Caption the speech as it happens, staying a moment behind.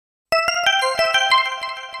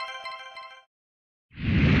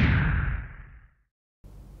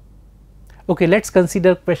Okay, let's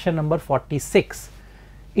consider question number 46.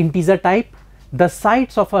 Integer type. The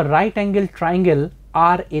sides of a right angle triangle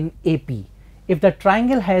are in AP. If the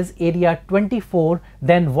triangle has area 24,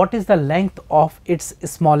 then what is the length of its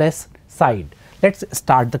smallest side? Let's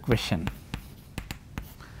start the question.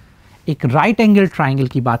 एक right angle triangle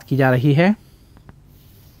की बात की जा रही है.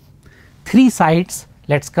 3 sides.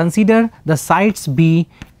 Let's consider the sides be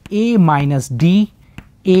A minus D,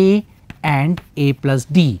 A and A plus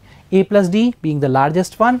D. A plus D being the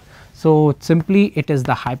largest one. So simply it is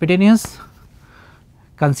the hypotenuse.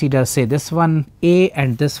 Consider say this one A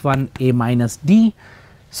and this one A minus D.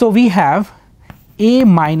 So we have A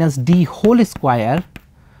minus D whole square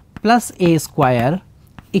plus A square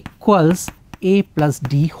equals A plus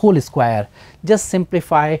D whole square. Just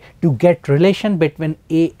simplify to get relation between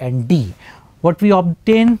A and D. What we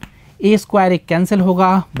obtain, A square एक cancel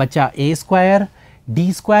होगा, बचा A square,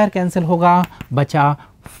 D square cancel होगा, बचा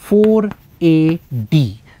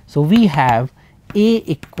 4AD. So we have A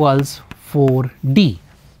equals 4D.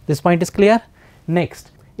 This point is clear.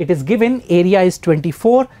 Next, it is given area is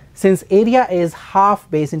 24. Since area is half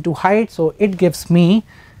base into height, so it gives me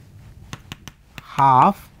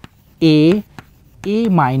half A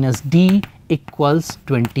minus D equals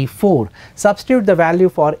 24. Substitute the value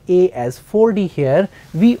for A as 4D here.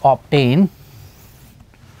 We obtain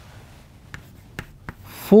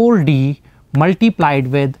 4D multiplied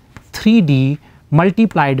with 3D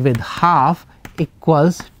multiplied with half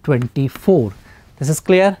equals 24. This is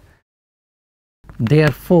clear.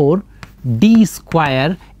 Therefore, D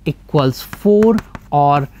square equals 4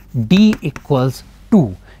 or D equals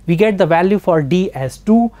 2. We get the value for D as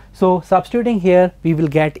 2. So substituting here, we will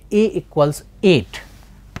get A equals 8.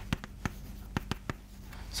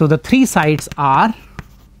 So the 3 sides are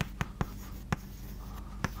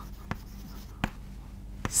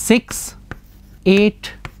 6,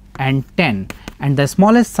 8 and 10, and the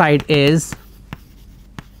smallest side is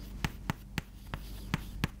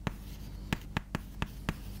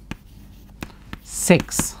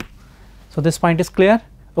 6. So this point is clear.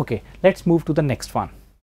 Okay, let's move to the next one.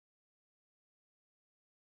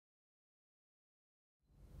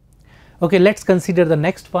 Okay, let's consider the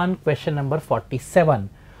next one, question number 47.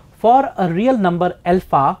 For a real number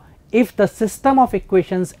alpha, if the system of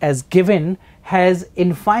equations as given has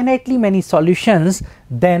infinitely many solutions,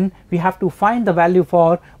 then we have to find the value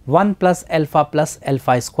for 1 plus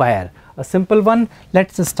alpha square. A simple one.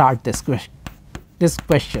 Let's start this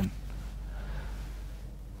question.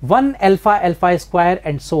 1 alpha square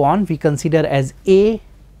and so on we consider as A,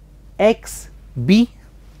 x, b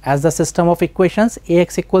as the system of equations.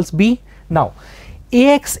 Ax equals b. Now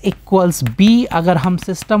Ax equals b अगर हम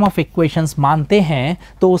system of equations मानते हैं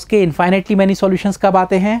तो उसके infinitely many solutions कब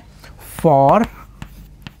आते हैं? For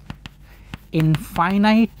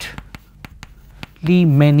infinitely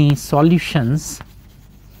many solutions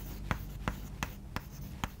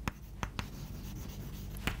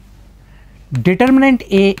determinant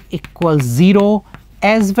A equals 0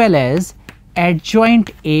 as well as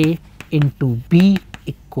adjoint A into B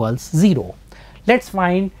equals 0. Let's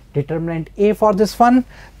find determinant A for this one,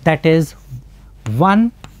 that is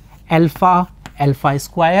 1 alpha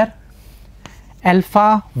square,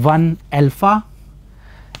 alpha 1 alpha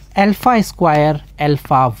square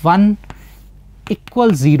alpha 1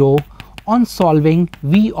 equals 0. On solving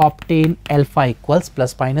we obtain alpha equals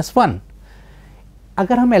plus minus 1.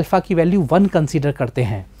 अगर हम alpha की value 1 consider करते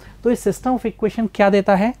हैं तो इस system of equation क्या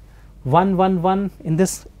देता है? 1 1 1 इन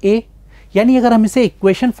दिस A. यानी अगर हम इसे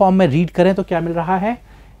इक्वेशन फॉर्म में रीड करें तो क्या मिल रहा है?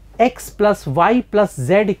 x plus Y plus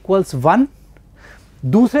Z equals 1.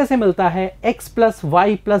 दूसरे से मिलता है x plus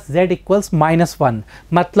Y plus Z equals minus 1.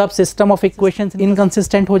 मतलब सिस्टम ऑफ इक्वेशन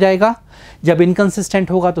इनकंसिस्टेंट हो जाएगा. जब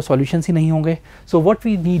इनकंसिस्टेंट होगा तो सॉल्यूशंस ही नहीं होंगे. So what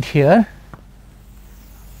we need here,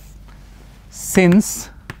 since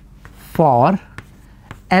for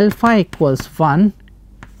alpha equals 1,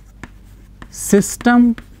 system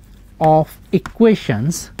of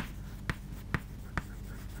equations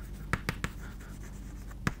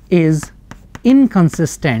is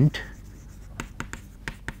inconsistent,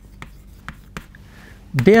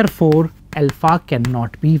 therefore alpha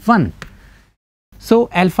cannot be 1. So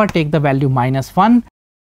alpha take the value minus 1.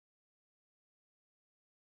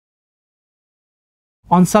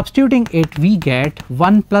 On substituting it, we get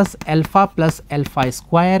 1 plus alpha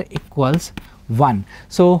square equals 1.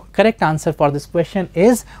 So correct answer for this question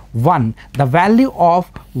is 1. The value of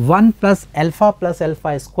 1 plus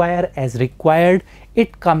alpha square as required,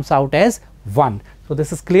 it comes out as 1. So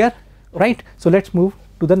this is clear, right? So let's move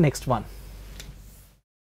to the next one.